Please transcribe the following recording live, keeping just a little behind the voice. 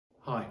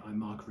Hi, I'm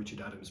Mark Richard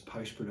Adams,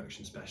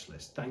 Post-Production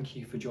Specialist. Thank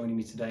you for joining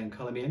me today on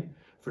Colour Me In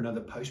for another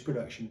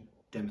post-production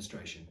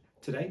demonstration.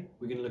 Today,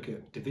 we're going to look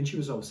at DaVinci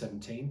Resolve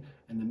 17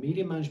 and the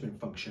media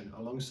management function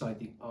alongside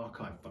the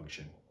archive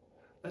function.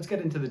 Let's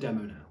get into the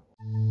demo now.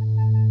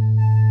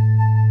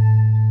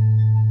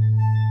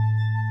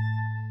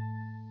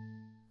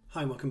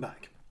 Hi, welcome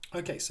back.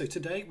 Okay, so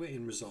today we're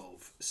in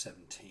Resolve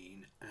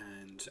 17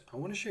 and I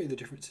want to show you the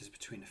differences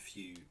between a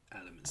few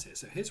elements here.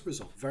 So here's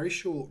Resolve, very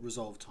short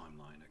Resolve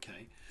timeline,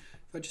 okay?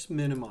 If I just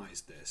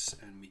minimize this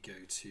and we go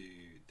to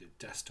the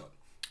desktop,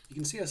 you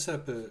can see I set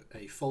up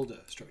a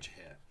folder structure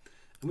here.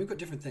 And we've got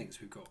different things.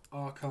 We've got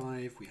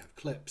archive, we have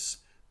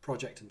clips,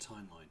 project and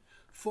timeline.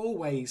 4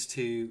 ways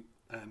to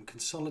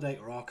consolidate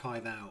or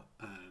archive out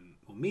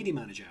or media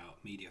manage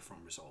out media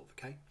from Resolve,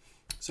 okay?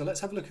 So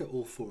let's have a look at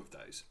all 4 of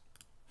those.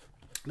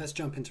 Let's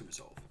jump into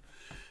Resolve.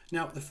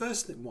 Now, the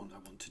first one I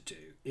want to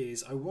do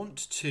is I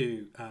want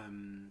to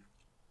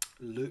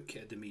look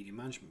at the media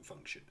management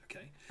function,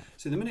 okay?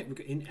 So the minute we've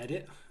got in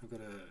edit, I've got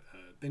a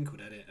bin called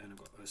edit and I've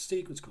got a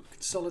sequence called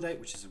consolidate,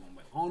 which is the one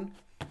we're on.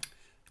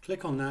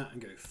 Click on that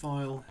and go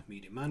file,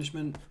 media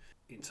management,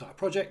 entire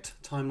project,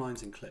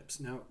 timelines and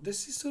clips. Now,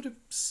 this is sort of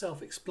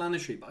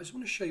self-explanatory, but I just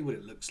want to show you what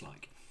it looks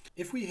like.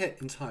 If we hit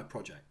entire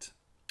project,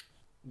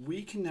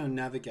 we can now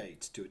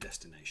navigate to a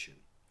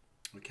destination.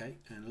 Okay,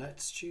 and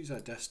let's choose our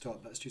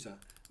desktop, let's choose our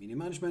media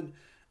management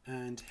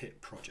and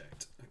hit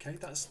project. Okay,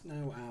 that's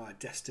now our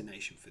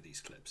destination for these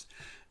clips.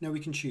 Now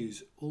we can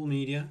choose all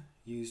media,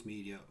 use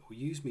media, or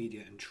use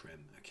media and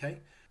trim.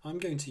 Okay, I'm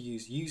going to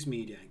use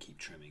media and keep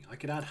trimming. I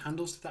could add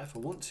handles to that if I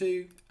want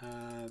to,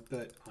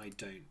 but I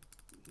don't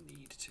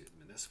need to. I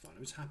mean, that's fine. I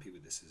was happy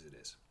with this as it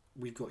is.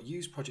 We've got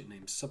use project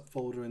name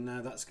subfolder in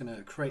there. That's going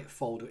to create a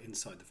folder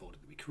inside the folder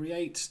that we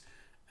create.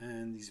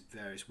 And these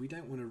various, we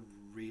don't want to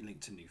relink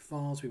to new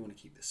files, we want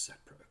to keep this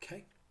separate,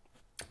 okay?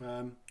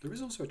 There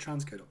is also a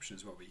transcode option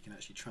as well, where you can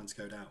actually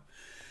transcode out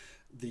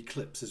the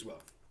clips as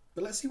well.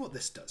 But let's see what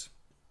this does.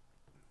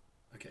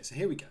 Okay, so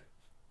here we go.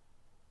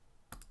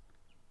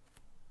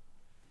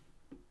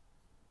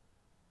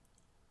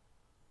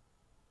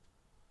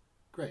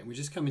 Great, and we're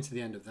just coming to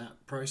the end of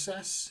that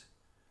process.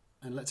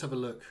 And let's have a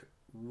look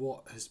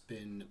what has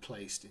been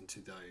placed into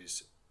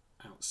those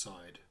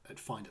outside at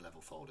Finder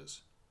level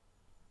folders.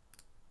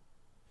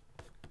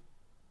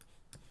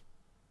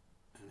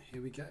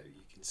 Here we go,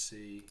 you can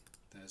see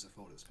there's a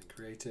folder that's been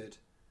created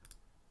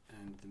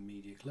and the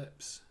media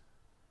clips.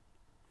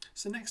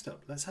 So next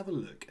up, let's have a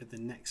look at the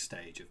next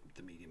stage of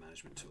the media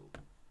management tool.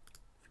 If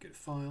we go to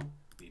File,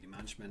 Media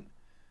Management,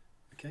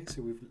 okay,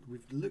 so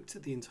we've looked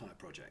at the entire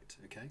project,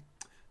 okay?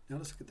 Now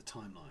let's look at the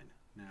timeline.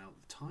 Now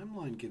the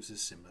timeline gives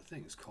us similar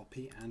things,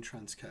 copy and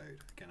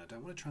transcode. Again, I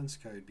don't want to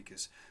transcode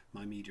because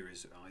my media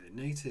is either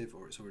native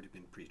or it's already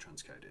been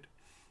pre-transcoded.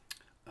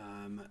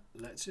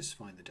 Let's just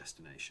find the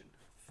destination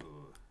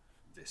for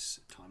this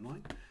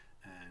timeline,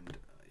 and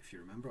if you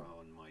remember,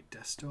 on my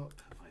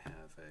desktop I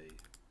have a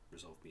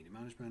Resolve Media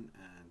Management,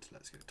 and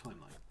let's go to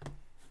timeline.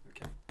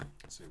 Okay,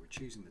 so we're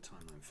choosing the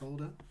timeline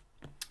folder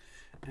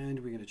and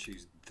we're going to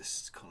choose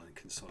this column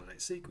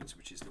consolidate sequence,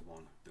 which is the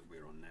one that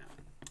we're on now.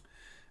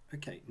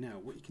 Okay, now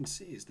what you can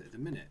see is that at the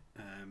minute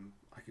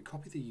I can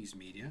copy the used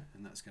media,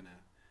 and that's going to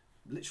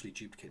literally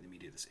duplicate the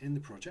media that's in the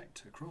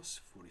project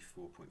across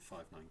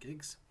 44.59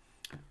 gigs,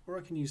 or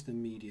I can use the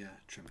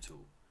media trim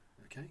tool.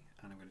 Okay,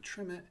 and I'm going to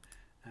trim it,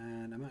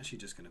 and I'm actually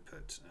just going to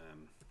put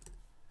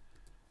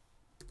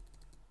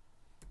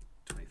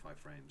 25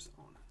 frames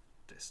on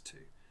this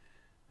too,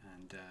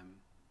 and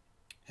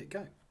hit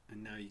go.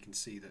 And now you can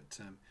see that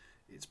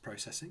it's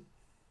processing,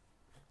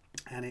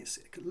 and it's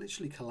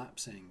literally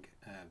collapsing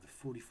the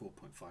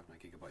 44.59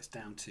 gigabytes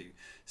down to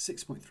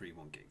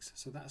 6.31 gigs.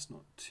 So that's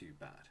not too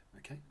bad.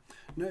 Okay.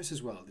 Notice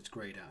as well it's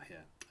grayed out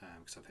here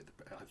because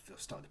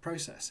I've started the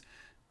process.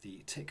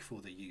 The tick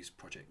for the use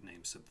project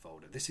name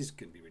subfolder. This is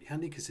going to be really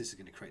handy because this is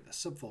going to create the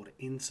subfolder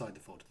inside the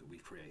folder that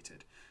we've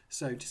created.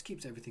 So it just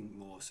keeps everything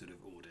more sort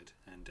of ordered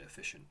and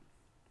efficient.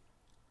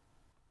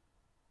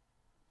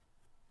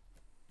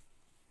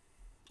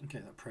 Okay,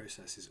 that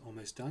process is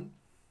almost done.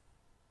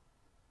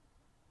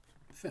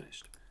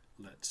 Finished.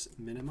 Let's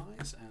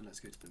minimize and let's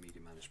go to the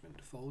media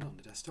management folder on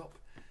the desktop.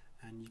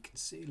 And you can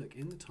see, look,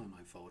 in the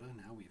timeline folder,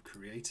 now we've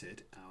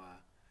created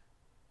our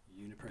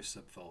Unipro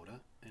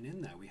subfolder, and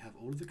in there we have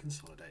all of the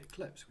consolidated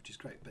clips, which is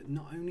great. But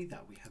not only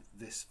that, we have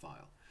this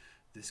file,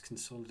 this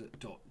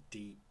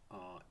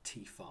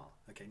consolidate.drt file.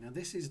 Okay, now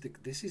this is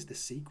the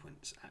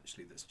sequence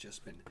actually that's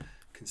just been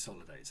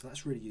consolidated, so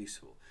that's really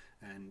useful.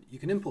 And you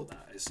can import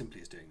that as simply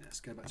as doing this.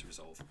 Go back to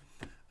Resolve.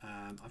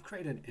 I've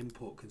created an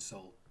import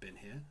console bin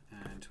here,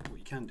 and what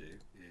you can do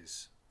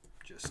is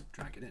just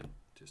drag it in.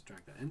 Just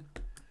drag that in,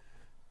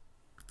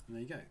 and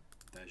there you go.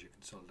 There's your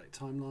consolidate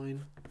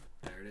timeline.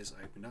 There it is,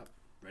 opened up.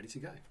 Ready to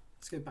go.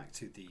 Let's go back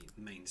to the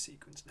main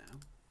sequence now.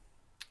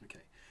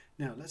 Okay,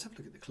 now let's have a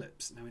look at the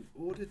clips. Now in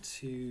order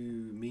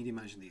to media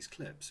manage these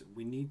clips,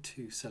 we need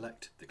to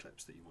select the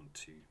clips that you want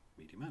to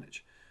media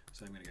manage.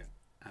 So I'm going to go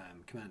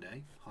Command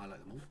A, highlight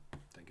them all,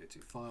 then go to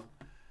File,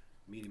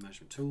 Media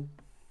Management Tool,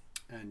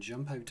 and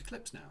jump over to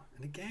clips now.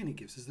 And again, it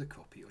gives us the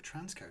copy or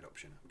transcode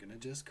option. I'm going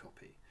to just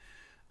copy.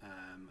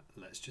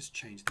 Let's just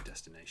change the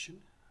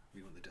destination.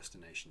 We want the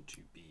destination to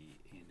be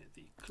in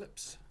the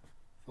clips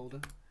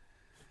folder.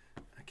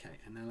 Okay,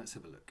 and now let's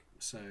have a look.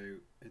 So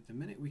at the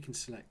minute we can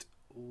select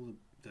all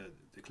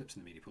the clips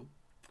in the media pool.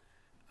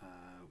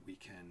 We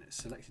can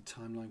select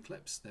timeline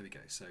clips. There we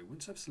go. So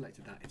once I've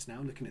selected that, it's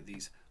now looking at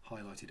these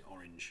highlighted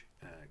orangey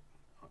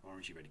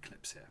ready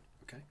clips here.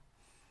 Okay.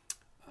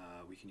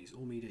 We can use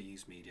all media,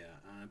 use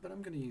media, but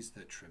I'm going to use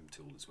the trim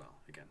tool as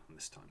well again on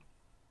this time.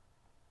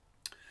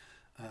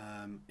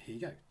 Here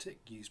you go. Tick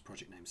use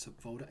project name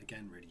subfolder,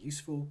 again really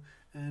useful,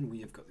 and we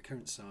have got the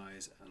current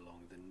size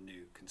along the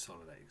new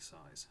consolidated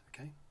size.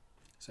 Okay,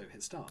 so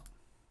hit start.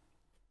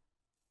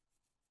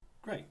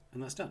 Great,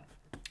 and that's done.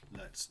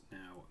 Let's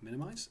now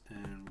minimize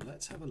and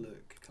let's have a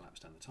look,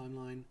 collapse down the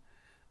timeline,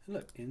 and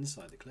look,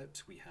 inside the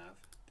clips we have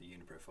the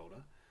Unipro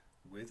folder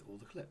with all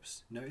the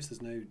clips. Notice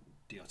there's no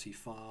DRT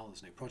file,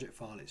 there's no project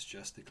file, it's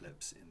just the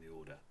clips in the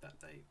order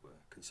that they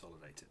were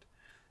consolidated.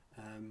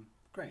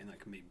 Great, and that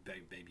can be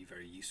maybe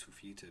very useful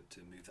for you to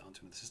move that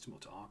onto another system or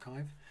to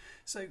archive.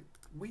 So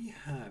we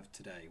have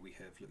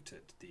looked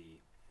at the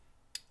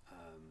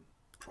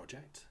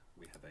project.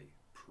 We have a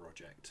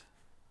project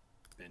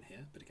bin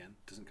here, but again,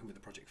 it doesn't come with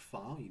a project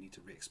file. You need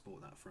to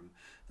re-export that from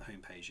the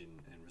home page in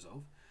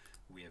Resolve.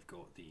 We have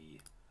got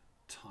the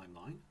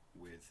timeline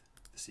with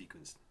the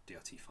sequence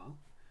DRT file,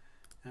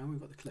 and we've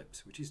got the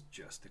clips, which is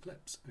just the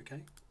clips.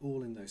 Okay,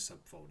 all in those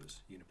subfolders,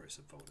 Unipro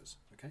subfolders.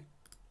 Okay,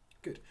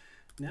 good.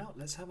 Now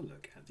let's have a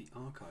look at the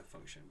archive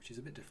function, which is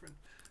a bit different.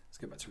 Let's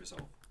go back to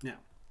Resolve. Now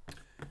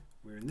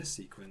we're in this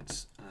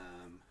sequence.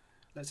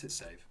 Let's hit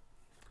save.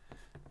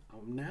 I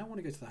now want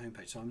to go to the home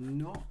page, so I'm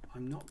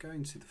not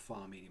going to the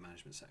file media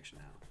management section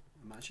now.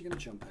 I'm actually going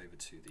to jump over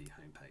to the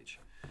home page,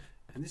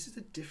 and this is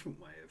a different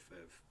way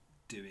of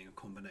doing a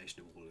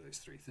combination of all of those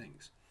three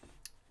things.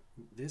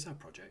 There's our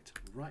project.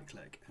 Right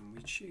click, and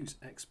we choose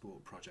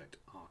Export Project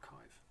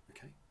Archive.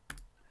 Okay,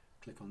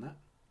 click on that.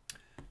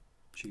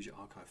 Choose your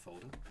archive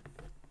folder,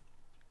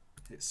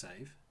 hit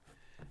save,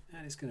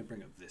 and it's going to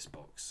bring up this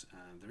box.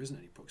 There isn't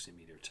any proxy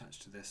media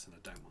attached to this, and I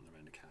don't want the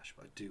render cache,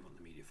 but I do want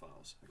the media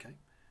files. Okay,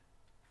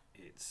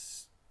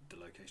 the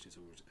location is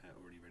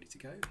already ready to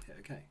go. Hit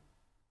OK.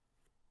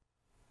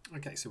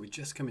 Okay, so we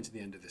just come into the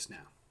end of this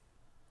now.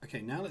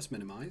 Okay, now let's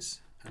minimize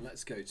and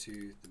let's go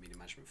to the media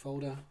management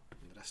folder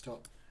on the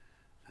desktop,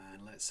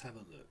 and let's have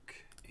a look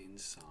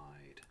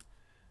inside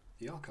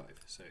the archive.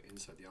 So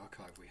inside the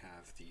archive we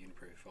have the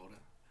Unipro folder,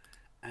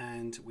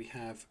 and we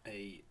have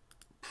a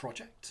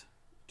project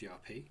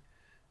DRP,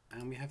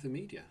 and we have the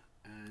media,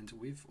 and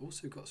we've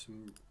also got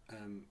some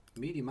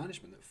media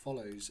management that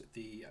follows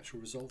the actual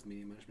Resolve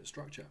media management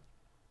structure.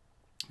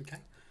 Okay,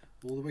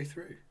 all the way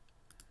through.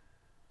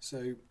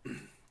 So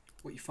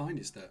what you find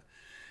is that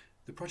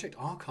the project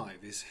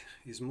archive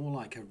is more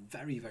like a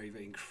very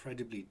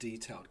incredibly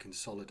detailed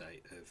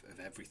consolidate of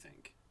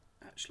everything.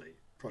 Actually,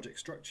 project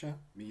structure,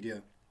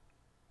 media,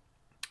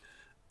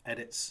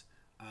 edits.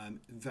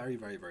 Very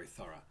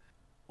thorough.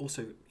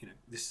 Also,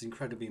 this is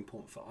incredibly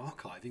important for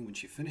archiving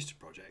once you've finished a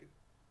project,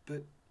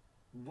 but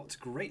what's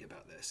great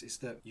about this is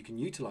that you can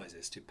utilize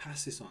this to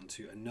pass this on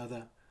to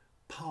another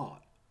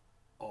part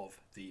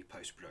of the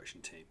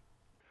post-production team.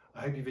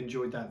 I hope you've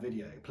enjoyed that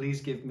video.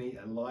 Please give me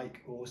a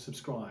like or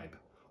subscribe,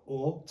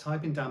 or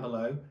type in down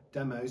below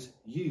demos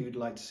you'd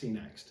like to see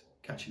next.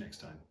 Catch you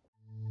next time.